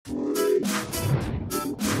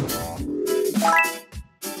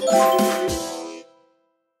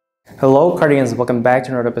Hello Cardians, welcome back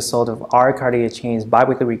to another episode of our KardiaChain's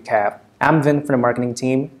bi-weekly recap. I'm Vin from the marketing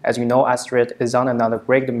team. As you know, Astrid is on another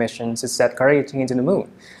great mission to set KardiaChain to the moon.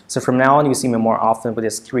 So from now on, you'll see me more often with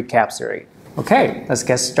this recap series. Okay, let's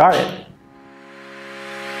get started.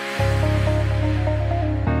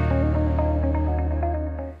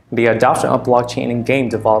 The adoption of blockchain in game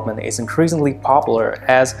development is increasingly popular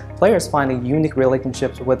as players find unique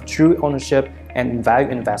relationships with true ownership and value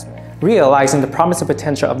investment. Realizing the promising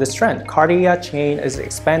potential of this trend, KardiaChain is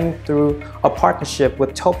expanding through a partnership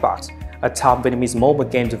with Topebox, a top Vietnamese mobile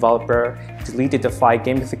game developer, to lead the DeFi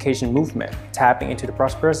Gamification Movement, tapping into the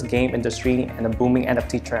prosperous game industry and the booming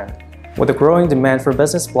NFT trend. With a growing demand for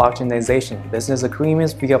business blockchainization, business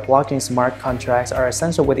agreements via blockchain smart contracts are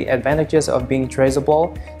essential with the advantages of being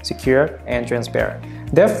traceable, secure, and transparent.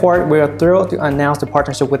 Therefore, we are thrilled to announce the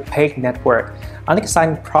partnership with KAIDEX Network, an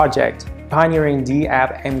exciting project pioneering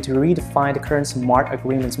DApp aiming to redefine the current smart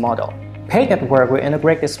agreements model. KAIDEX Network will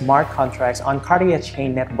integrate the smart contracts on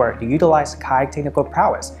KardiaChain network to utilize KAIDEX technical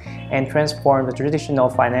prowess and transform the traditional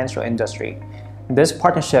financial industry. This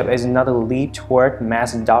partnership is another leap toward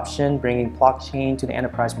mass adoption, bringing blockchain to the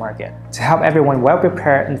enterprise market. To help everyone well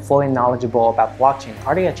prepared and fully knowledgeable about blockchain,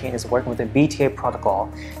 KardiaChain is working with the BTA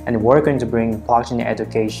protocol, and we're going to bring blockchain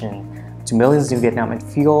education to millions in Vietnam and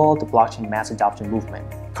fuel the blockchain mass adoption movement.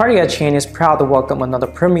 KardiaChain is proud to welcome another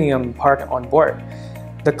premium partner on board,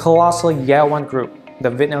 the colossal Yeah1 group, the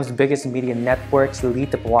Vietnam's biggest media network, to lead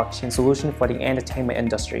the blockchain solution for the entertainment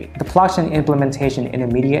industry. The blockchain implementation in the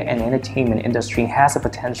media and entertainment industry has the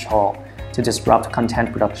potential to disrupt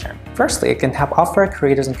content production. Firstly, it can help offer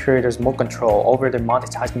creators and curators more control over their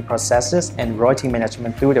monetizing processes and royalty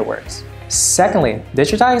management through their works. Secondly,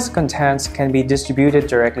 digitized content can be distributed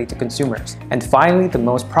directly to consumers. And finally, the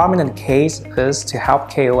most prominent case is to help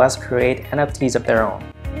KOS create NFTs of their own.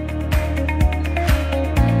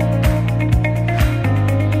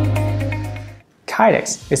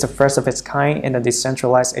 KAIDEX is the first of its kind in the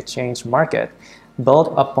decentralized exchange market,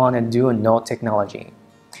 built upon a dual-node technology.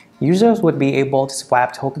 Users would be able to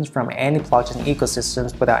swap tokens from any blockchain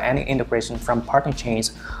ecosystems without any integration from partner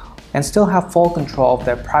chains and still have full control of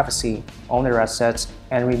their privacy, own their assets,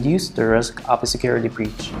 and reduce the risk of a security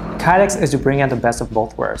breach. KAIDEX is to bring out the best of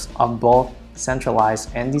both worlds, of both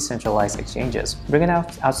centralized and decentralized exchanges, bringing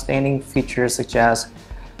out outstanding features such as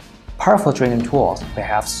powerful trading tools. We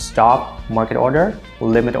have stop, market order,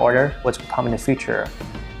 limit order, which will come in the future,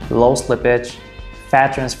 low slippage,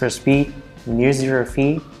 fast transfer speed, near zero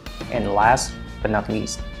fee, and last but not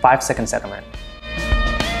least, 5-second settlement.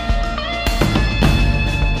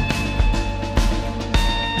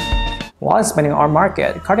 While expanding our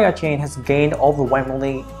market, KardiaChain has gained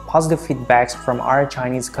overwhelmingly positive feedbacks from our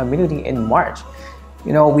Chinese community in March.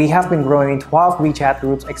 We have been growing 12 WeChat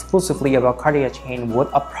groups exclusively about KardiaChain with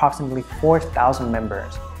approximately 4,000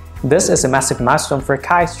 members. This is a massive milestone for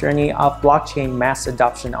KAI's journey of blockchain mass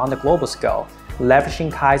adoption on the global scale,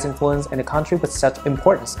 leveraging KAI's influence in a country with such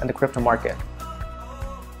importance in the crypto market.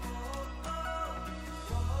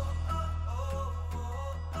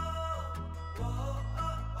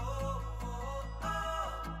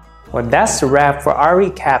 Well, that's a wrap for our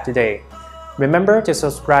recap today. Remember to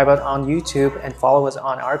subscribe us on YouTube and follow us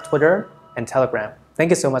on our Twitter and Telegram.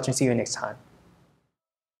 Thank you so much and see you next time.